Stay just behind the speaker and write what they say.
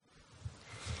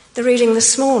The reading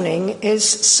this morning is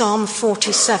Psalm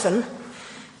 47,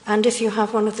 and if you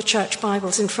have one of the church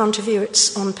Bibles in front of you,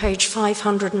 it's on page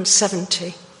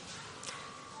 570.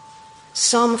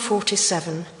 Psalm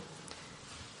 47.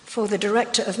 For the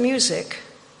director of music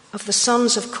of the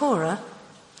sons of Korah,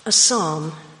 a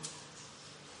psalm.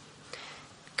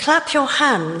 Clap your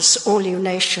hands, all you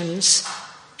nations.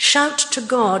 Shout to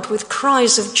God with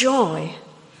cries of joy.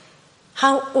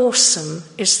 How awesome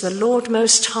is the Lord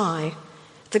Most High,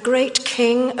 the great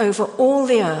King over all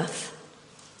the earth.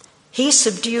 He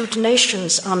subdued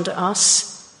nations under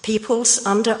us, peoples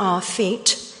under our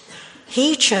feet.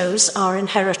 He chose our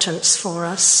inheritance for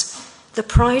us, the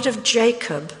pride of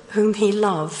Jacob, whom he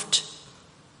loved.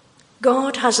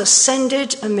 God has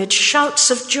ascended amid shouts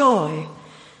of joy,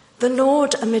 the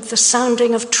Lord amid the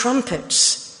sounding of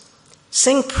trumpets.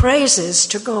 Sing praises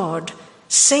to God,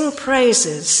 sing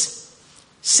praises.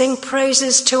 Sing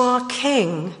praises to our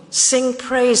King, sing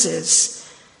praises.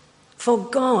 For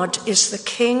God is the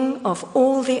King of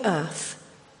all the earth.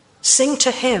 Sing to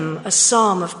him a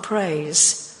psalm of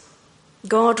praise.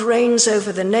 God reigns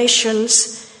over the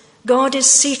nations. God is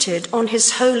seated on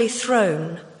his holy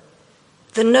throne.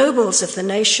 The nobles of the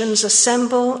nations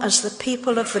assemble as the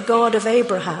people of the God of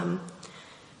Abraham.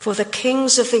 For the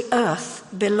kings of the earth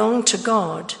belong to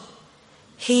God.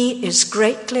 He is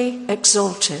greatly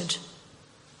exalted.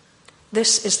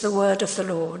 This is the word of the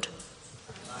Lord.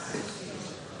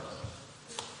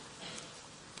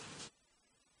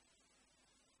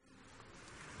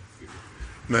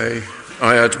 May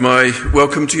I add my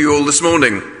welcome to you all this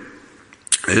morning.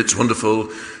 It's wonderful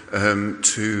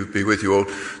to be with you all.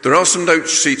 There are some note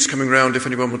sheets coming around if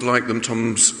anyone would like them.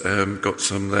 Tom's got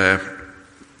some there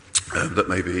that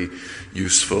may be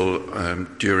useful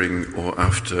during or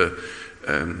after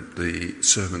the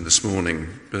sermon this morning.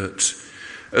 But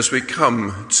as we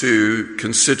come to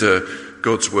consider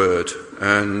God's word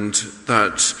and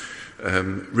that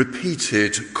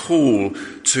repeated call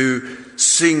to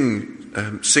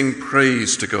sing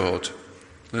praise to God,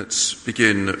 let's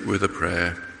begin with a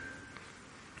prayer.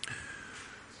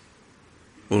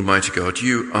 Almighty God,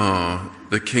 you are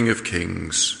the King of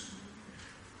Kings.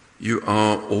 You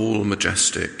are all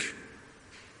majestic.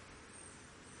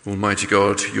 Almighty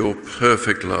God, your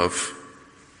perfect love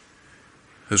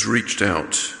has reached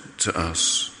out to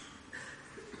us.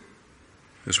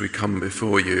 As we come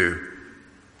before you,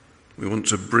 we want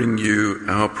to bring you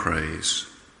our praise.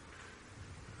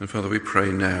 And Father, we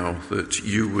pray now that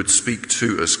you would speak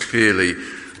to us clearly,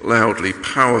 loudly,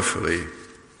 powerfully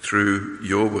through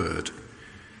your word.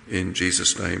 In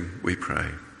Jesus' name we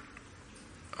pray.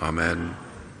 Amen.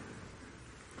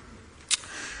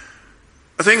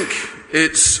 I think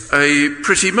it's a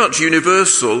pretty much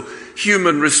universal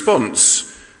human response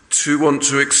to want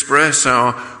to express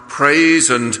our praise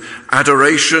and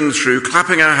adoration through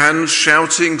clapping our hands,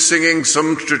 shouting, singing.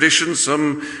 Some traditions,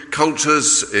 some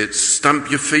cultures, it's stamp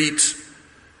your feet.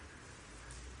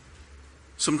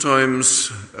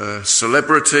 Sometimes a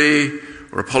celebrity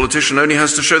or a politician only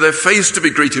has to show their face to be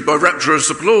greeted by rapturous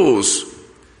applause.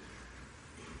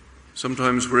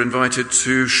 Sometimes we're invited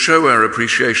to show our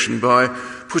appreciation by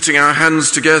putting our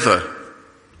hands together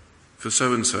for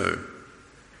so-and-so.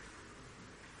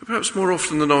 Perhaps more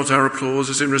often than not, our applause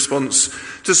is in response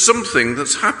to something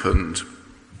that's happened.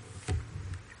 I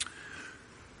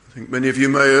think many of you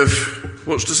may have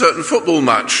watched a certain football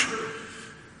match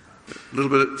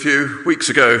a few weeks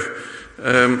ago.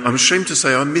 I'm ashamed to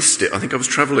say I missed it. I think I was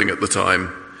travelling at the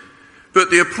time. But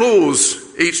the applause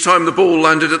each time the ball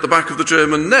landed at the back of the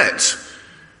German net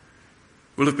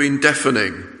will have been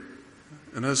deafening.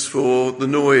 And as for the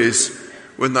noise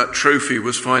when that trophy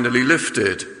was finally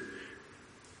lifted,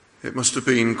 it must have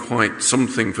been quite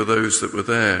something for those that were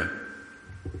there.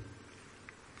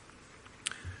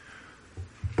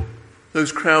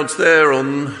 Those crowds there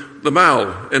on the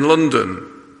Mall in London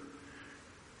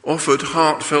offered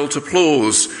heartfelt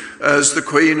applause as the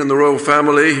Queen and the royal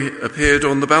family appeared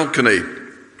on the balcony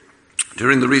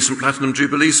during the recent Platinum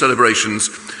Jubilee celebrations.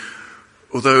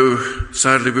 Although,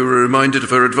 sadly, we were reminded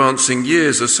of her advancing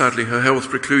years, as sadly her health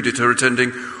precluded her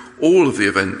attending all of the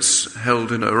events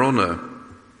held in her honour.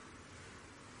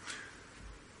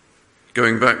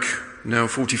 Going back now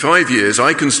 45 years,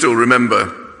 I can still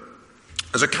remember,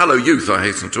 as a callow youth, I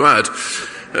hasten to add,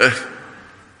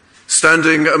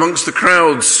 standing amongst the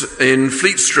crowds in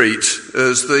Fleet Street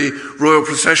as the royal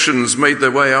processions made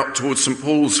their way up towards St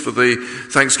Paul's for the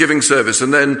Thanksgiving service,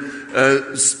 and then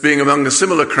being among a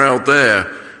similar crowd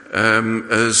there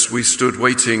as we stood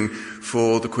waiting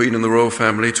for the Queen and the royal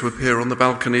family to appear on the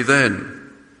balcony then.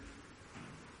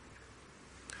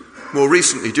 more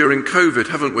recently during COVID,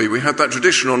 haven't we? We had that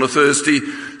tradition on a Thursday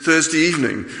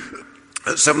evening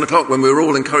at 7 o'clock when we were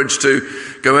all encouraged to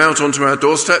go out onto our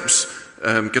doorsteps,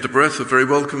 get a breath of very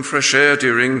welcome fresh air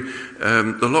during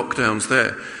the lockdowns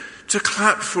there, to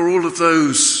clap for all of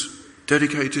those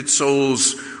dedicated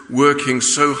souls working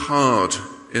so hard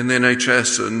in the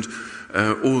NHS and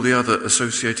all the other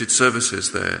associated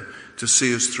services there to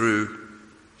see us through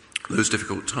those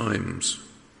difficult times.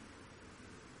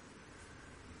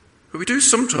 But we do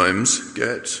sometimes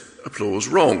get applause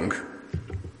wrong.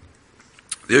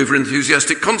 The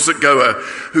over-enthusiastic concert goer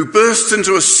who bursts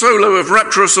into a solo of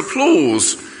rapturous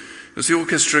applause as the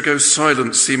orchestra goes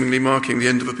silent, seemingly marking the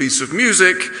end of a piece of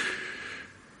music,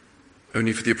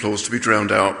 only for the applause to be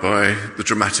drowned out by the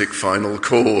dramatic final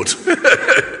chord.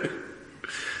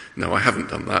 No, I haven't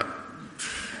done that.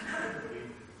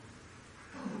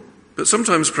 But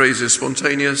sometimes praise is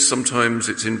spontaneous, sometimes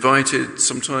it's invited,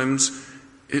 sometimes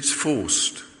it's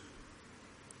forced.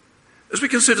 As we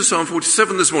consider Psalm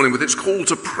 47 this morning with its call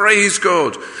to praise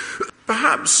God,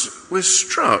 perhaps we're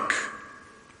struck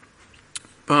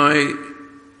by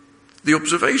the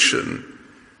observation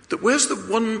that where's the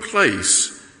one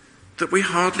place that we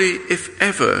hardly, if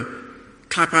ever,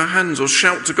 clap our hands or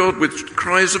shout to God with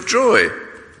cries of joy?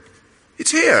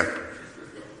 It's here.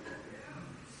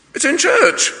 It's in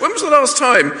church. When was the last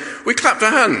time we clapped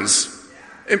our hands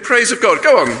in praise of God?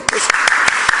 Go on.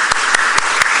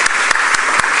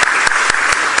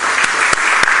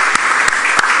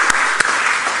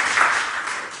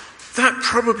 That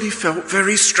probably felt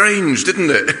very strange, didn't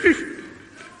it?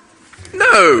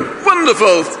 No,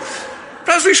 wonderful.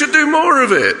 Perhaps we should do more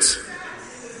of it.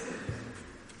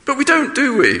 But we don't,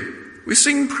 do we? We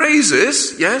sing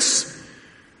praises, yes.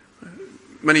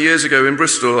 Many years ago in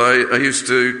Bristol, I used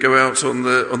to go out on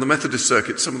the Methodist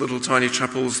circuit, some of the little tiny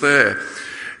chapels there,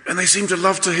 and they seemed to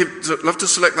love to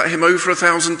select that hymn, "Oh, for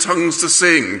 1,000 tongues to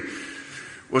sing."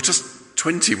 Well, just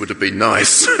 20 would have been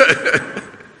nice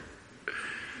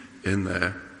in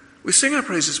there. We sing our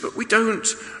praises, but we don't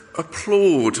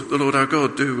applaud the Lord our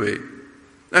God, do we?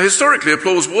 Now, historically,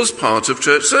 applause was part of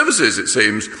church services, it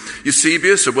seems.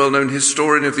 Eusebius, a well-known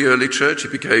historian of the early church, he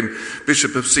became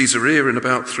Bishop of Caesarea in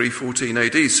about 314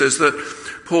 AD, says that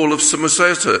Paul of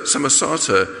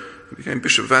Samosata, who became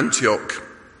Bishop of Antioch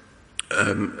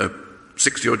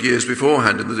 60-odd years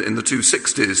beforehand, in the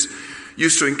 260s,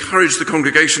 used to encourage the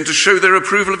congregation to show their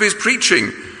approval of his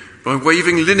preaching by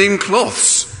waving linen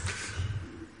cloths.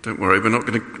 Don't worry, we're not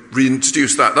going to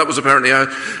reintroduce that. That was apparently a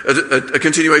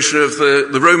continuation of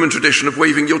the Roman tradition of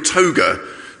waving your toga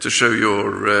to show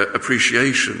your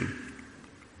appreciation.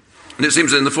 And it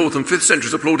seems that in the 4th and 5th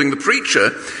centuries, applauding the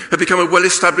preacher had become a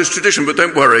well-established tradition. But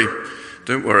don't worry,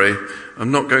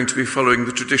 I'm not going to be following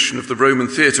the tradition of the Roman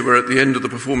theatre, where at the end of the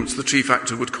performance the chief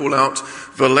actor would call out,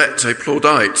 "Volete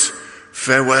plaudite,"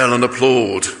 farewell and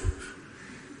applaud.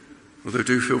 Although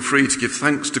do feel free to give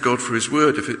thanks to God for his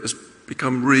word if it has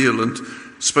become real and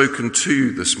spoken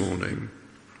to this morning.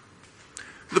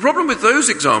 The problem with those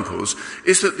examples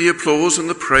is that the applause and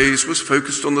the praise was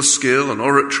focused on the skill and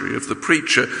oratory of the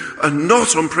preacher and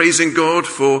not on praising God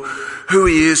for who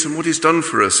he is and what he's done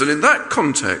for us. And in that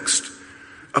context,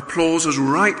 applause has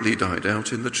rightly died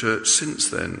out in the church since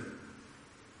then.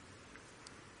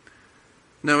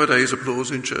 Nowadays,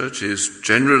 applause in church is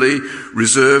generally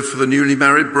reserved for the newly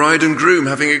married bride and groom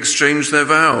having exchanged their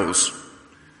vows.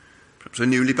 Perhaps a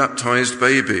newly baptized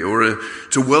baby, or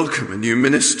to welcome a new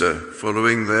minister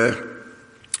following their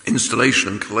installation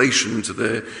and collation into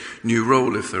their new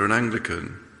role if they're an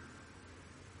Anglican.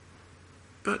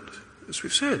 But, as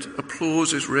we've said,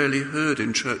 applause is rarely heard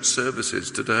in church services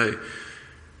today.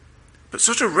 But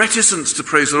such a reticence to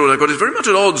praise the Lord our God is very much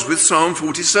at odds with Psalm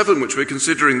 47, which we're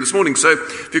considering this morning. So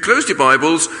if you closed your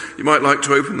Bibles, you might like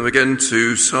to open them again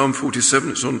to Psalm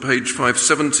 47. It's on page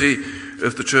 570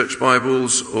 of the church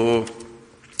Bibles, or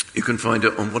you can find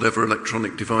it on whatever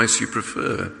electronic device you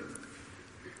prefer.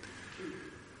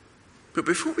 But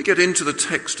before we get into the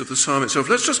text of the psalm itself,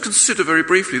 let's just consider very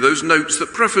briefly those notes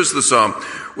that preface the psalm,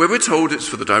 where we're told it's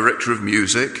for the director of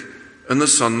music and the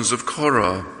sons of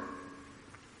Korah.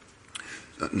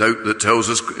 That note that tells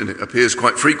us, and it appears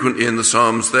quite frequently in the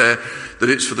Psalms there, that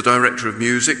it's for the director of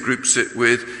music, groups it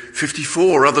with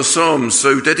 54 other psalms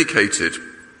so dedicated,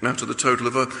 now to the total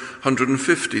of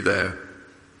 150 there.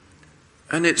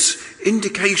 And it's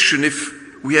indication, if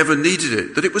we ever needed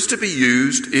it, that it was to be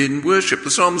used in worship.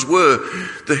 The Psalms were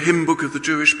the hymn book of the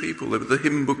Jewish people. They were the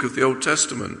hymn book of the Old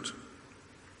Testament.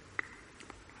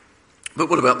 But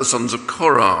what about the sons of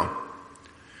Korah?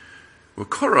 Well,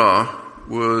 Korah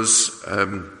was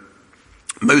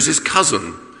Moses'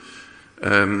 cousin.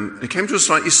 It came to a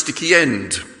slightly sticky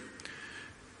end.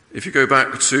 If you go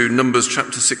back to Numbers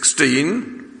chapter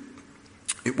 16,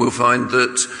 it will find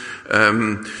that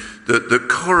that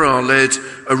Korah led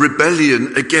a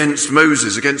rebellion against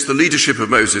Moses, against the leadership of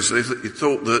Moses. They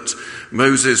thought that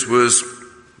Moses was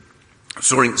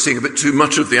seeing a bit too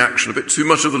much of the action, a bit too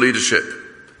much of the leadership.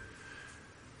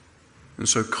 And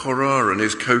so Korah and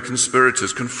his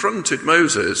co-conspirators confronted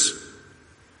Moses.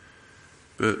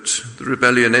 But the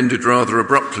rebellion ended rather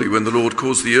abruptly when the Lord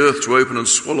caused the earth to open and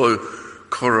swallow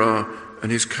Korah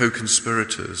and his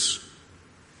co-conspirators.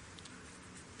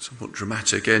 Somewhat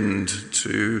dramatic end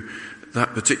to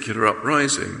that particular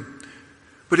uprising.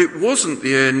 But it wasn't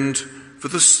the end for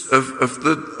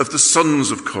of the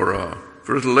sons of Korah.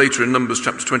 For a little later in Numbers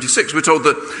chapter 26, we're told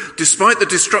that despite the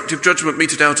destructive judgment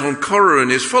meted out on Korah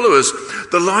and his followers,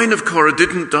 the line of Korah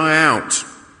didn't die out.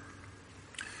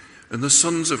 And the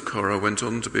sons of Korah went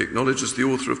on to be acknowledged as the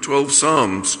author of 12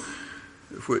 psalms,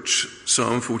 of which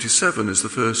Psalm 47 is the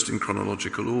first in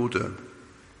chronological order.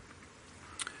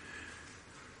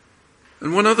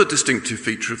 And one other distinctive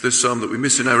feature of this psalm that we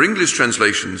miss in our English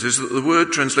translations is that the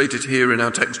word translated here in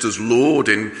our text as Lord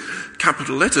in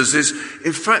capital letters is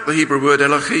in fact the Hebrew word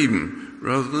Elohim,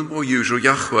 rather than the more usual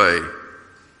Yahweh.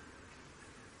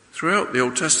 Throughout the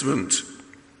Old Testament,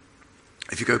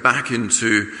 if you go back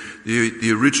into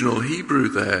the original Hebrew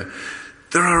there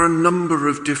are a number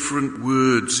of different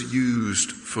words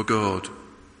used for God.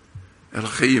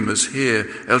 Elohim is here,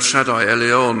 El Shaddai,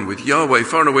 Elyon, with Yahweh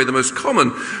far and away the most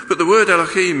common, but the word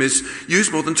Elohim is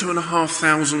used more than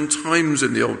 2,500 times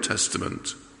in the Old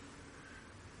Testament.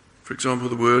 For example,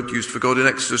 the word used for God in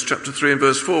Exodus chapter 3 and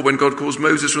verse 4, when God calls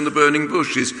Moses from the burning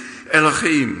bush, is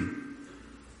Elohim.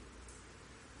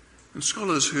 And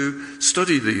scholars who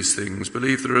study these things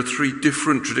believe there are 3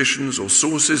 different traditions or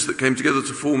sources that came together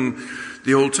to form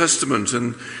the Old Testament,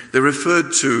 and they're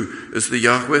referred to as the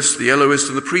Yahwist, the Elohist,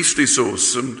 and the priestly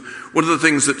source. And one of the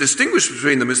things that distinguish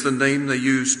between them is the name they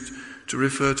used to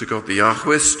refer to God. The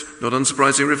Yahwist, not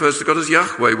unsurprisingly, refers to God as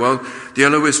Yahweh, while the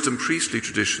Elohist and priestly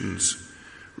traditions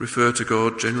refer to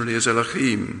God generally as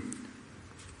Elohim.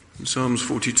 In Psalms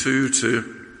 42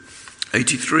 to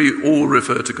 83 all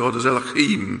refer to God as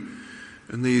Elohim,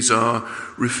 and these are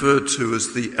referred to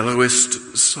as the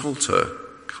Elohist Psalter,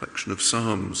 collection of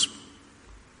psalms.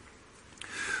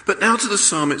 But now to the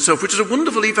psalm itself, which is a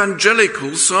wonderful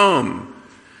evangelical psalm.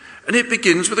 And it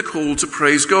begins with a call to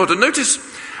praise God. And notice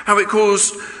how it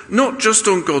calls not just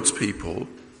on God's people,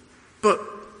 but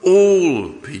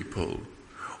all people,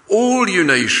 all you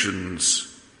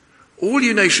nations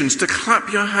to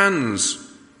clap your hands.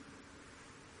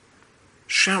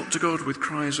 Shout to God with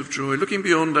cries of joy, looking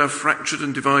beyond our fractured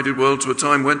and divided world to a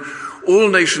time when all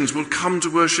nations will come to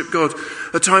worship God,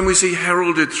 a time we see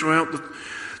heralded throughout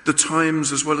the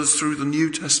times as well as through the New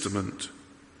Testament.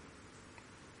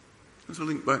 There's a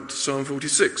link back to Psalm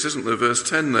 46, isn't there? Verse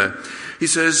 10 there. He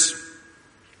says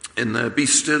in there, "Be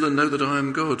still and know that I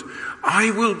am God. I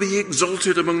will be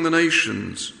exalted among the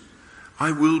nations.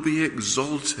 I will be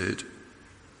exalted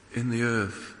in the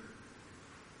earth."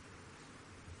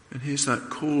 And here's that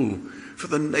call for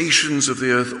the nations of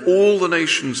the earth, all the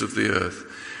nations of the earth,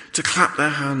 to clap their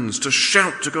hands, to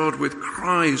shout to God with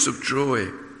cries of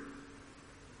joy.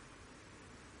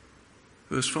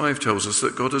 Verse 5 tells us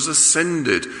that God has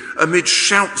ascended amid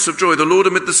shouts of joy, the Lord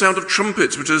amid the sound of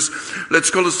trumpets, which has led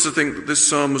scholars to think that this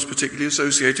psalm was particularly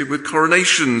associated with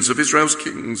coronations of Israel's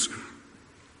kings,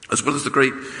 as well as the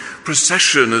great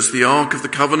procession as the Ark of the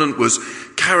Covenant was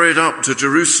carried up to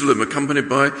Jerusalem, accompanied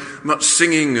by much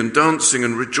singing and dancing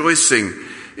and rejoicing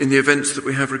in the events that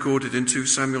we have recorded in 2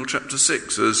 Samuel chapter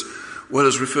 6, as well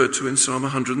as referred to in Psalm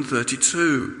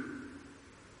 132.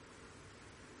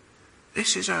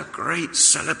 This is a great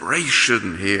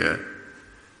celebration here.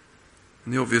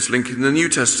 And the obvious link in the New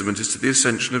Testament is to the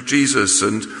ascension of Jesus,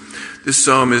 and this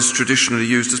psalm is traditionally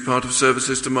used as part of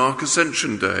services to mark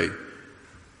Ascension Day.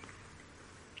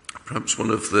 Perhaps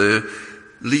one of the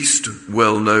least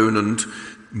well-known and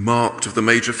marked of the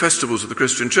major festivals of the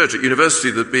Christian church. At university,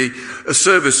 there'd be a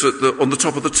service on the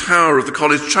top of the tower of the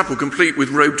college chapel, complete with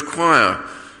robed choir,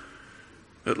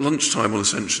 at lunchtime on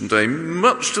Ascension Day,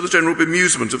 much to the general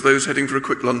bemusement of those heading for a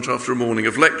quick lunch after a morning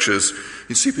of lectures.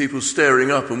 You'd see people staring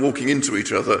up and walking into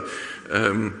each other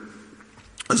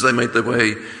as they made their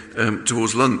way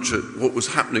towards lunch at what was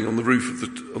happening on the roof of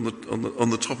on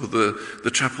the top of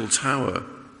the chapel tower.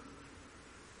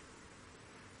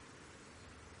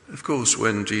 Of course,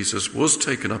 when Jesus was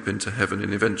taken up into heaven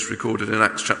in events recorded in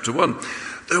Acts chapter 1,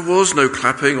 there was no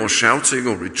clapping or shouting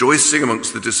or rejoicing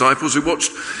amongst the disciples, who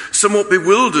watched somewhat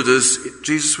bewildered as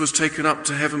Jesus was taken up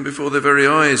to heaven before their very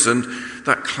eyes, and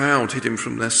that cloud hid him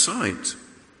from their sight.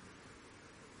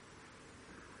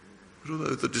 But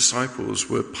although the disciples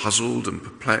were puzzled and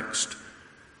perplexed,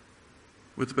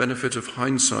 with the benefit of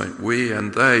hindsight, we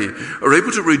and they are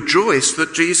able to rejoice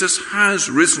that Jesus has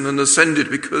risen and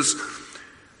ascended, because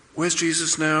where's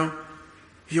Jesus now?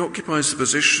 He occupies the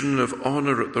position of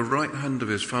honour at the right hand of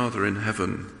his Father in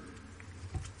heaven.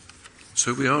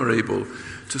 So we are able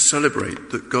to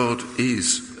celebrate that God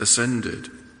is ascended.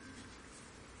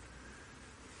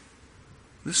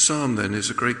 This psalm then is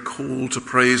a great call to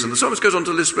praise, and the psalmist goes on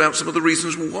to list out some of the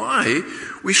reasons why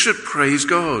we should praise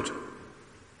God.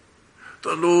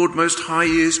 The Lord Most High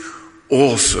is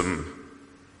awesome,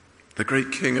 the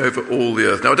great King over all the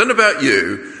earth. Now, I don't know about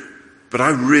you, but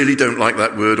I really don't like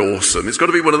that word awesome. It's got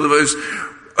to be one of the most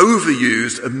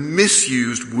overused and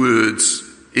misused words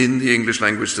in the English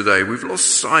language today. We've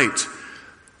lost sight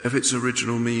of its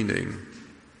original meaning.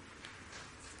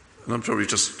 And I'm probably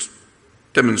just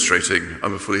demonstrating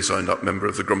I'm a fully signed up member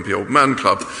of the Grumpy Old Man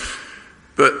Club.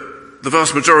 But the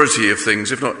vast majority of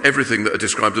things, if not everything that are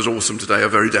described as awesome today, are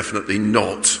very definitely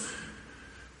not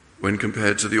when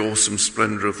compared to the awesome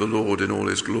splendour of the Lord in all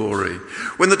his glory.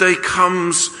 When the day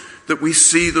comes that we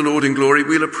see the Lord in glory,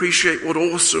 we'll appreciate what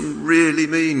awesome really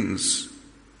means.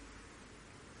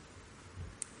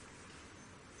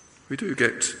 We do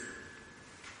get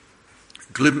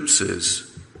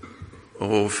glimpses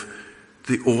of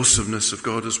the awesomeness of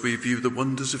God as we view the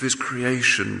wonders of his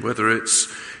creation, whether it's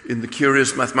in the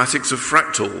curious mathematics of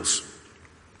fractals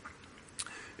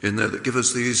in there that give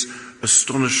us these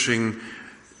astonishing,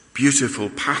 beautiful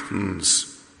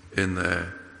patterns in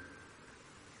there,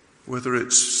 whether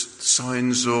it's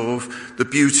signs of the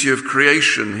beauty of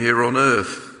creation here on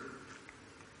earth,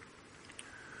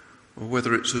 or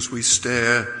whether it's as we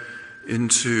stare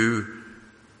into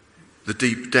the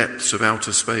deep depths of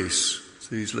outer space.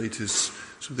 Some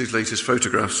of these latest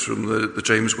photographs from the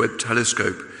James Webb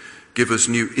Telescope give us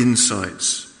new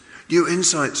insights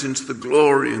into the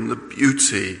glory and the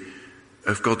beauty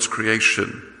of God's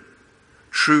creation.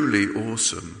 Truly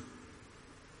awesome.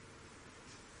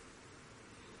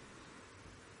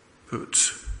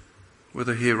 But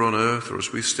whether here on earth or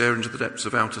as we stare into the depths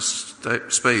of outer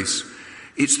space,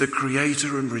 it's the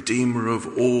Creator and Redeemer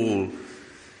of all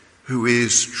who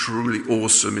is truly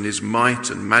awesome in his might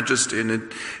and majesty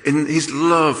and in his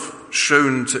love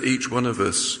shown to each one of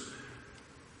us,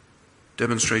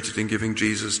 demonstrated in giving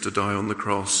Jesus to die on the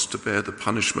cross to bear the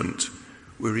punishment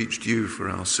we're each due for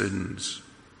our sins.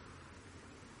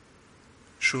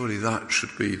 Surely that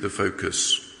should be the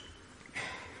focus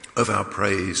of our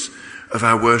praise, of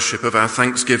our worship, of our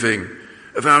thanksgiving,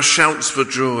 of our shouts for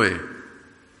joy.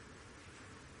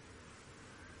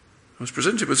 I was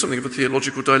presented with something of a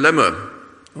theological dilemma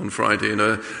on Friday in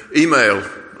an email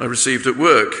I received at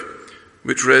work,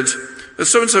 which read, "As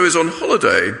so-and-so is on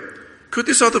holiday, could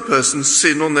this other person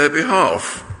sin on their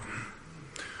behalf?"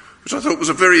 Which I thought was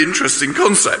a very interesting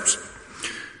concept.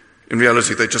 In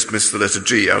reality, they just missed the letter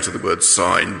G out of the word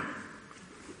sign.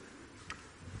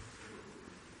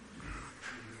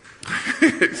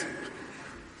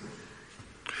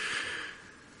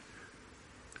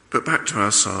 But back to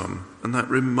our psalm and that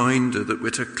reminder that we're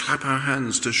to clap our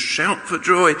hands, to shout for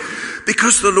joy,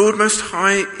 because the Lord Most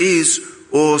High is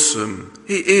awesome.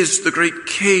 He is the great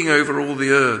King over all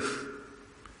the earth.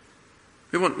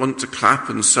 We want to clap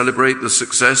and celebrate the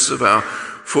success of our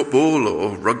football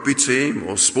or rugby team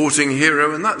or sporting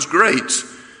hero, and that's great,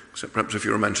 except perhaps if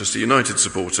you're a Manchester United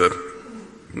supporter.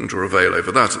 You can draw a veil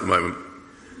over that at the moment.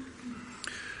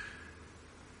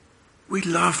 We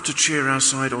love to cheer our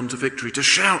side on to victory, to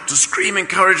shout, to scream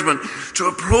encouragement, to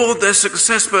applaud their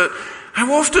success, but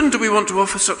how often do we want to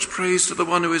offer such praise to the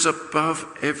one who is above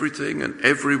everything and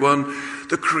everyone,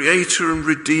 the Creator and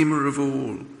Redeemer of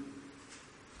all?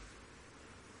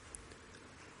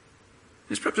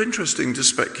 It's perhaps interesting to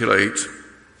speculate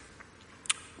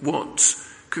what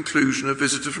conclusion a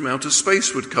visitor from outer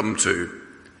space would come to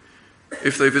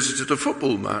if they visited a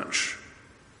football match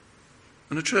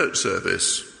and a church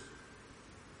service.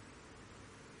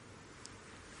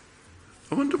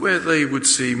 I wonder where they would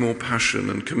see more passion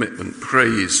and commitment,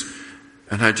 praise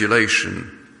and adulation,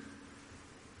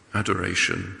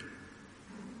 adoration.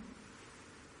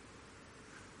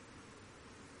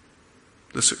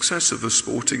 The success of the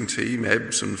sporting team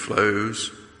ebbs and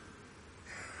flows,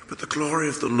 but the glory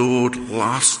of the Lord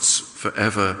lasts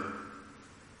forever.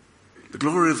 The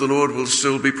glory of the Lord will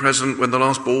still be present when the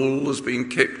last ball has been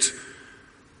kicked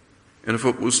in a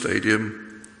football stadium,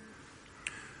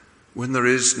 when there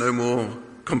is no more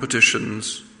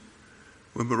competitions,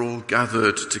 when we're all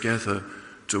gathered together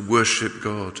to worship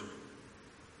God.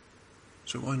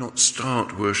 So why not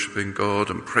start worshipping God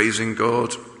and praising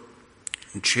God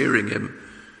and cheering him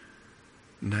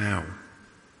now.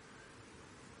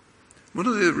 One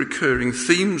of the recurring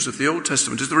themes of the Old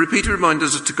Testament is the repeated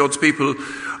reminders to God's people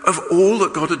of all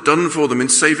that God had done for them in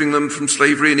saving them from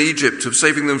slavery in Egypt, of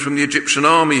saving them from the Egyptian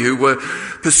army who were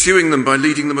pursuing them by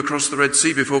leading them across the Red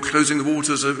Sea before closing the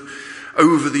waters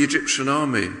over the Egyptian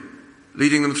army,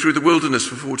 leading them through the wilderness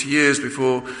for 40 years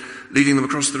before leading them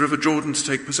across the River Jordan to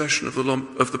take possession of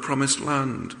the promised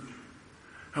land.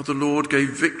 How the Lord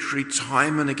gave victory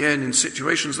time and again in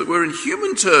situations that were in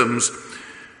human terms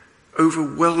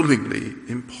overwhelmingly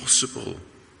impossible.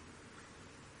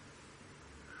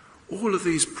 All of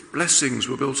these blessings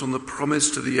were built on the promise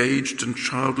to the aged and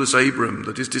childless Abram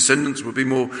that his descendants would be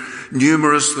more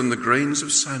numerous than the grains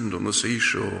of sand on the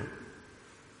seashore.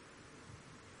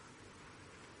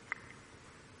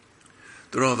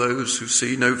 There are those who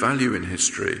see no value in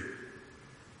history.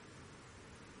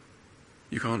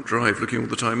 You can't drive looking all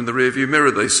the time in the rearview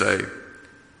mirror, they say.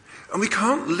 And we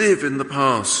can't live in the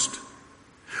past.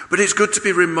 But it's good to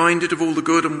be reminded of all the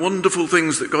good and wonderful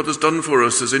things that God has done for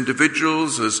us as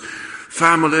individuals, as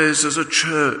families, as a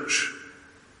church.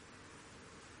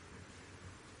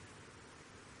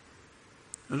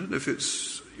 I don't know if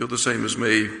you're the same as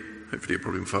me. Hopefully you're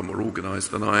probably far more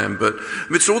organised than I am. But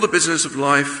amidst all the business of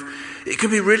life, it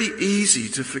can be really easy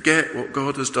to forget what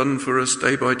God has done for us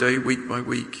day by day, week by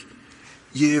week,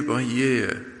 year by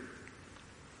year.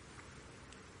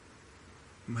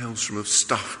 A maelstrom of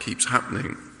stuff keeps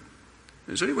happening.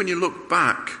 It's only when you look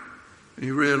back and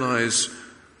you realise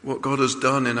what God has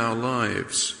done in our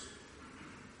lives.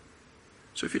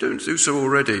 So if you don't do so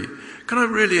already, can I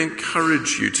really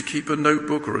encourage you to keep a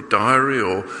notebook or a diary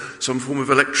or some form of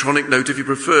electronic note if you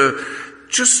prefer,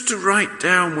 just to write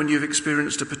down when you've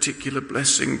experienced a particular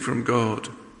blessing from God,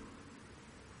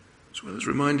 as well as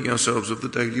reminding ourselves of the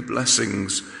daily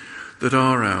blessings that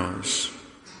are ours.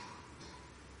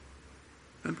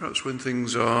 And perhaps when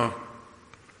things are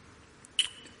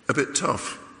a bit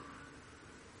tough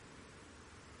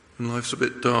and life's a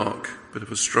bit dark, a bit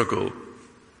of a struggle,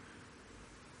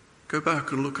 go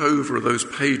back and look over those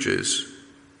pages,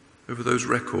 over those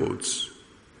records.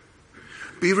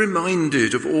 Be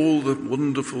reminded of all the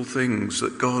wonderful things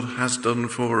that God has done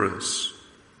for us.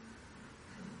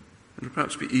 And it'll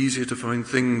perhaps be easier to find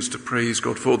things to praise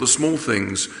God for, the small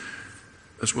things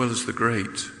as well as the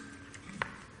great.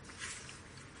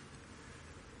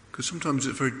 Because sometimes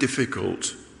it's very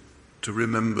difficult to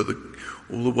remember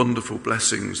all the wonderful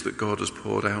blessings that God has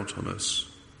poured out on us.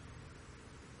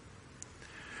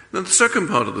 Now, the second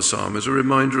part of the psalm is a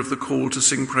reminder of the call to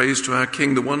sing praise to our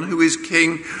King, the one who is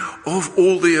King of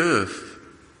all the earth.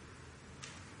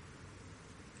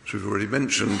 As we've already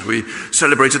mentioned, we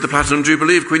celebrated the Platinum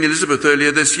Jubilee of Queen Elizabeth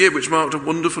earlier this year, which marked a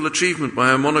wonderful achievement by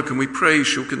our monarch, and we pray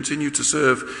she'll continue to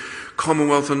serve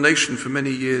Commonwealth and nation for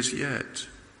many years yet.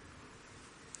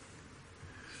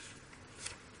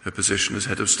 Her position as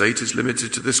head of state is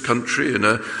limited to this country and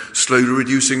a slowly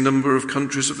reducing number of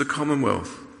countries of the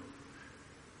Commonwealth.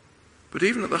 But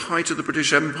even at the height of the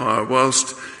British Empire,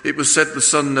 whilst it was said the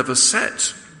sun never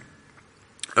set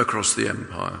across the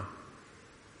empire,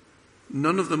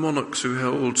 none of the monarchs who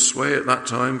held sway at that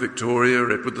time, Victoria,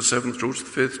 Edward VII, George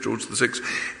V, George VI,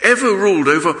 ever ruled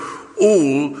over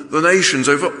all the nations,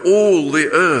 over all the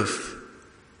earth.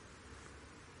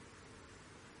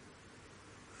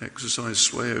 Exercised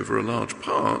sway over a large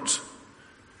part,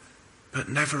 but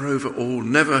never over all.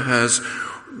 Never has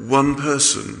one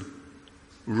person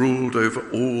ruled over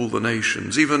all the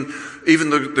nations. Even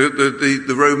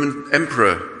the Roman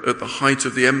emperor at the height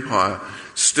of the empire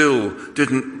still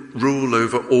didn't rule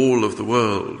over all of the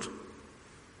world.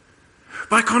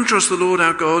 By contrast, the Lord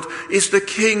our God is the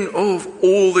King of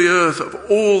all the earth, of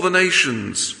all the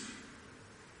nations.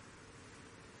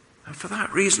 And for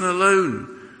that reason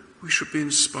alone, we should be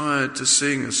inspired to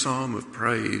sing a psalm of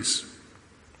praise.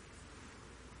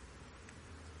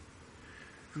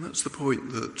 And that's the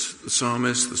point that the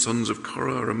psalmist, the sons of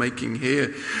Korah, are making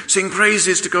here. Sing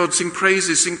praises to God, sing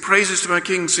praises to our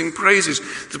King, sing praises.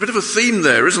 There's a bit of a theme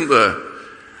there, isn't there?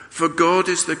 For God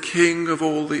is the King of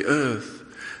all the earth.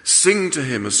 Sing to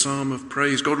him a psalm of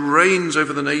praise. God reigns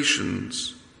over the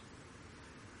nations.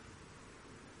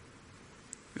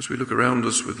 As we look around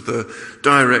us with the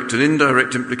direct and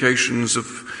indirect implications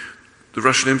of the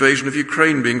Russian invasion of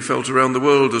Ukraine being felt around the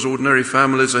world as ordinary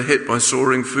families are hit by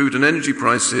soaring food and energy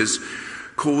prices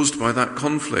caused by that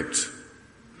conflict.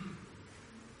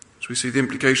 As we see the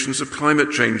implications of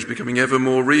climate change becoming ever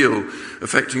more real,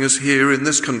 affecting us here in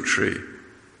this country.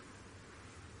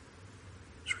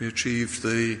 As we achieved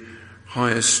the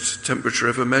highest temperature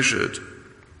ever measured.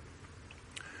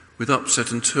 with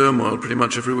upset and turmoil pretty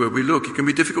much everywhere we look, it can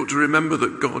be difficult to remember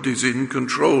that God is in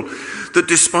control, that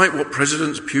despite what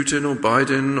Presidents Putin or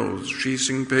Biden or Xi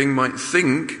Jinping might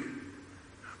think,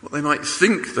 what they might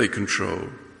think they control,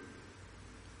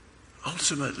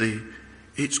 ultimately,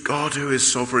 it's God who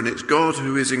is sovereign, it's God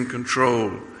who is in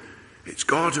control, it's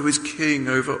God who is king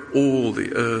over all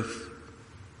the earth.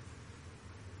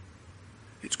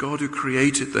 It's God who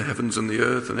created the heavens and the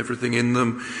earth and everything in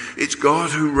them. It's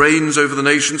God who reigns over the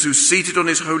nations, who's seated on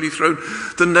his holy throne.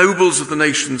 The nobles of the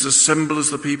nations assemble as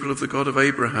the people of the God of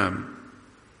Abraham.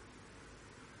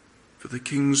 For the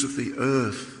kings of the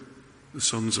earth, the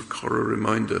sons of Korah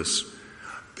remind us,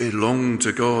 belong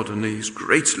to God, and he's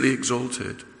greatly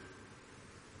exalted.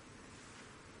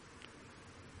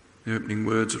 The opening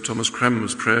words of Thomas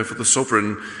Cranmer's prayer for the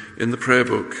sovereign in the prayer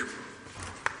book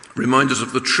remind us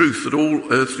of the truth that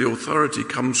all earthly authority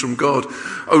comes from God.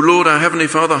 O Lord, our heavenly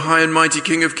Father, high and mighty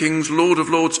King of kings, Lord of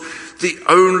lords, the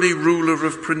only ruler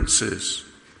of princes,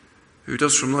 who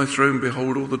does from thy throne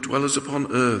behold all the dwellers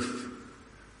upon earth.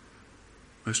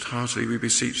 Most heartily we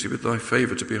beseech thee with thy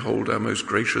favour to behold our most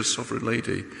gracious sovereign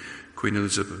lady, Queen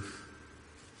Elizabeth.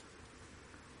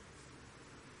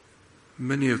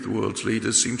 Many of the world's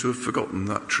leaders seem to have forgotten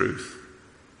that truth.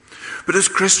 But as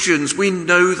Christians, we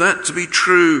know that to be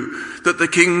true, that the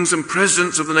kings and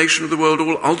presidents of the nation of the world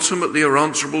all ultimately are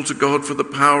answerable to God for the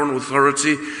power and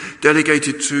authority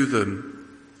delegated to them.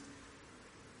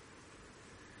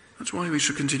 That's why we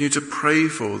should continue to pray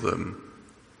for them,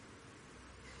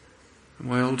 and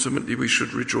why ultimately we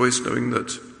should rejoice knowing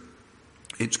that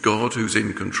it's God who's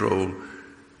in control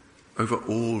over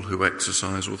all who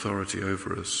exercise authority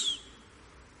over us.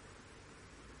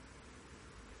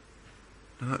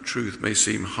 Now, that truth may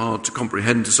seem hard to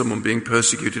comprehend to someone being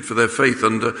persecuted for their faith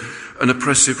under an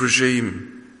oppressive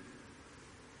regime.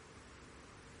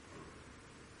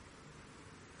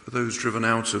 For those driven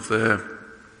out of their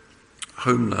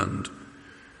homeland,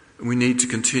 and we need to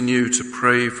continue to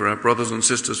pray for our brothers and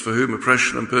sisters for whom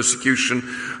oppression and persecution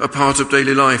are part of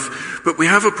daily life. But we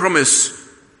have a promise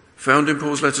found in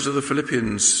Paul's letter to the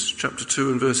Philippians, chapter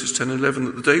 2 and verses 10 and 11,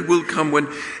 that the day will come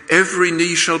when every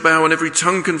knee shall bow and every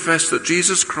tongue confess that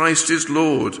Jesus Christ is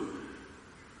Lord.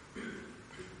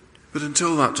 But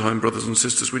until that time, brothers and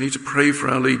sisters, we need to pray for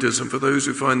our leaders and for those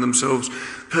who find themselves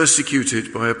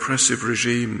persecuted by oppressive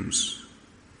regimes.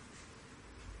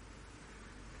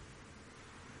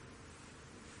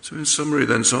 So in summary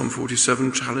then, Psalm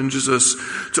 47 challenges us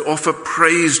to offer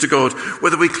praise to God,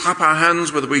 whether we clap our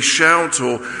hands, whether we shout,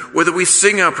 or whether we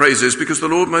sing our praises, because the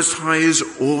Lord Most High is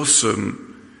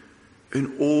awesome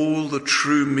in all the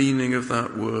true meaning of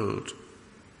that word.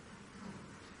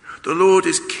 The Lord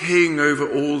is king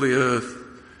over all the earth.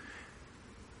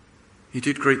 He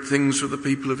did great things for the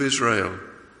people of Israel.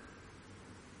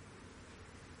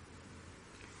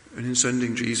 And in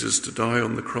sending Jesus to die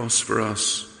on the cross for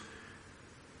us,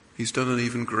 he's done an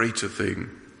even greater thing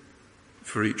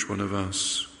for each one of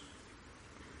us.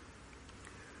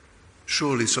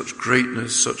 Surely such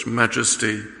greatness, such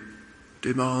majesty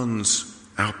demands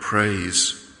our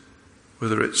praise,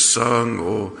 whether it's sung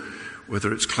or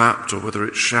whether it's clapped or whether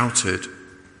it's shouted.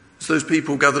 As those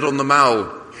people gathered on the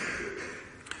Mall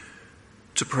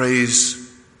to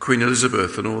praise Queen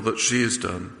Elizabeth and all that she has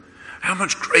done, how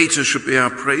much greater should be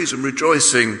our praise and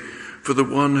rejoicing for the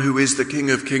one who is the King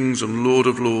of kings and Lord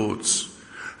of lords,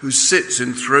 who sits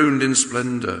enthroned in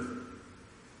splendour.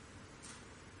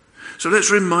 So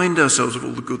let's remind ourselves of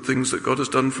all the good things that God has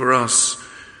done for us,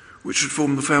 which should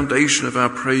form the foundation of our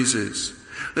praises.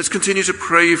 Let's continue to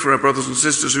pray for our brothers and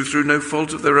sisters who, through no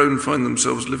fault of their own, find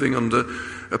themselves living under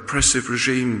oppressive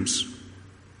regimes,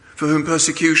 for whom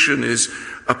persecution is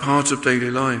a part of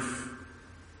daily life.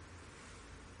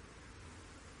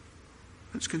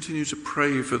 Let's continue to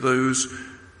pray for those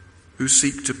who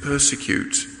seek to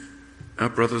persecute our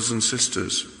brothers and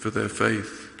sisters for their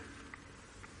faith.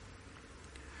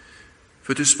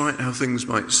 For despite how things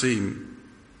might seem,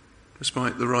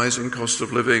 despite the rising cost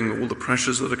of living, all the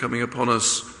pressures that are coming upon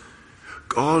us,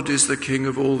 God is the King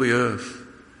of all the earth.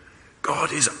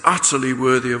 God is utterly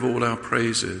worthy of all our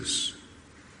praises.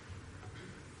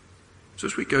 So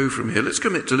as we go from here, let's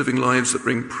commit to living lives that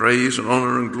bring praise and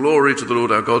honour and glory to the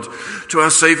Lord our God, to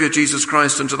our Saviour Jesus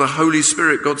Christ, and to the Holy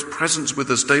Spirit, God's presence with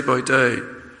us day by day.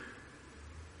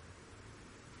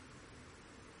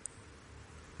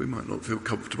 We might not feel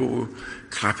comfortable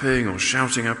clapping or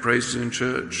shouting our praises in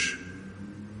church.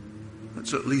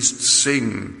 Let's at least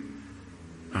sing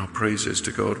our praises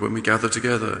to God when we gather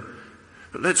together.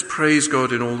 But let's praise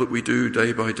God in all that we do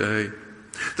day by day.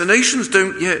 The nations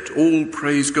don't yet all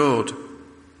praise God.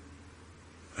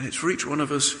 And it's for each one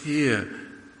of us here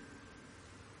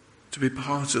to be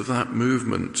part of that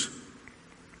movement,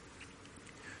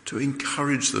 to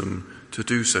encourage them to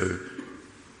do so,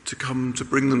 to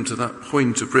bring them to that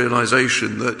point of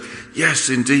realization that, yes,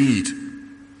 indeed,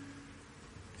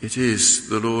 it is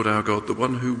the Lord our God, the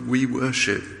one who we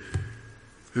worship,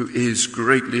 who is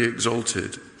greatly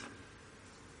exalted,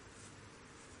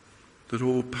 that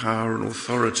all power and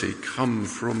authority come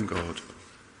from God,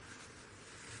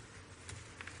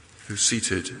 who's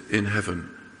seated in heaven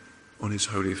on his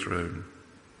holy throne.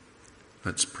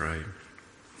 Let's pray.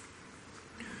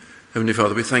 Heavenly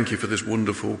Father, we thank you for this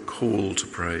wonderful call to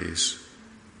praise.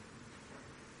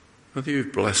 Father,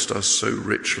 you've blessed us so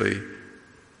richly.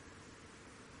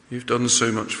 You've done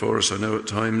so much for us. I know at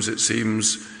times it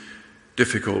seems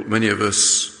difficult. Many of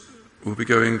us will be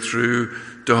going through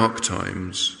dark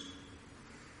times.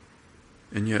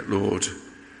 And yet, Lord,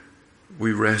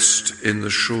 we rest in the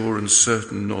sure and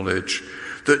certain knowledge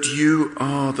that you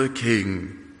are the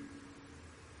King.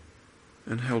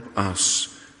 And help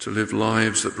us to live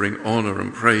lives that bring honour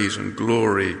and praise and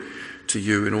glory to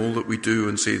you in all that we do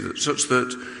and see, that such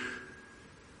that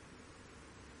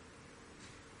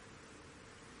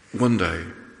one day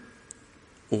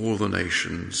all the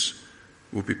nations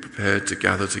will be prepared to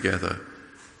gather together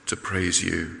to praise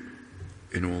you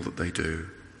in all that they do.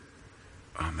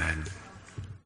 Amen.